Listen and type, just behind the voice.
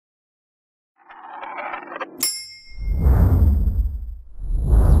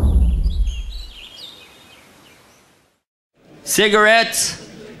Cigarettes.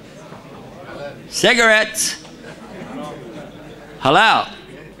 Cigarettes. Halal.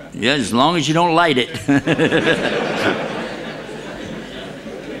 Yeah, as long as you don't light it.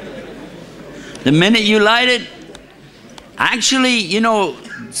 The minute you light it, actually, you know,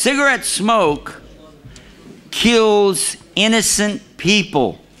 cigarette smoke kills innocent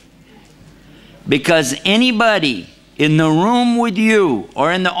people, because anybody in the room with you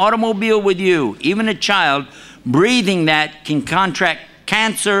or in the automobile with you, even a child, breathing that can contract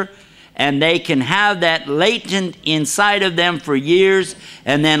cancer, and they can have that latent inside of them for years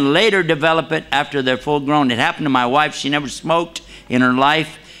and then later develop it after they're full grown. It happened to my wife. She never smoked in her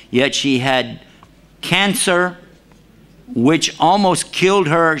life, yet she had cancer, which almost killed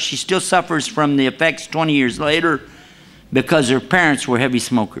her. She still suffers from the effects 20 years later because her parents were heavy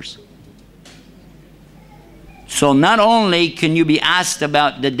smokers. So not only can you be asked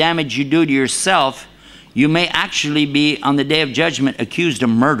about the damage you do to yourself, you may actually be, on the day of judgment, accused of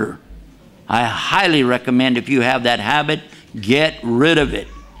murder. I highly recommend, if you have that habit, get rid of it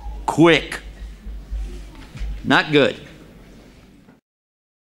quick. Not good.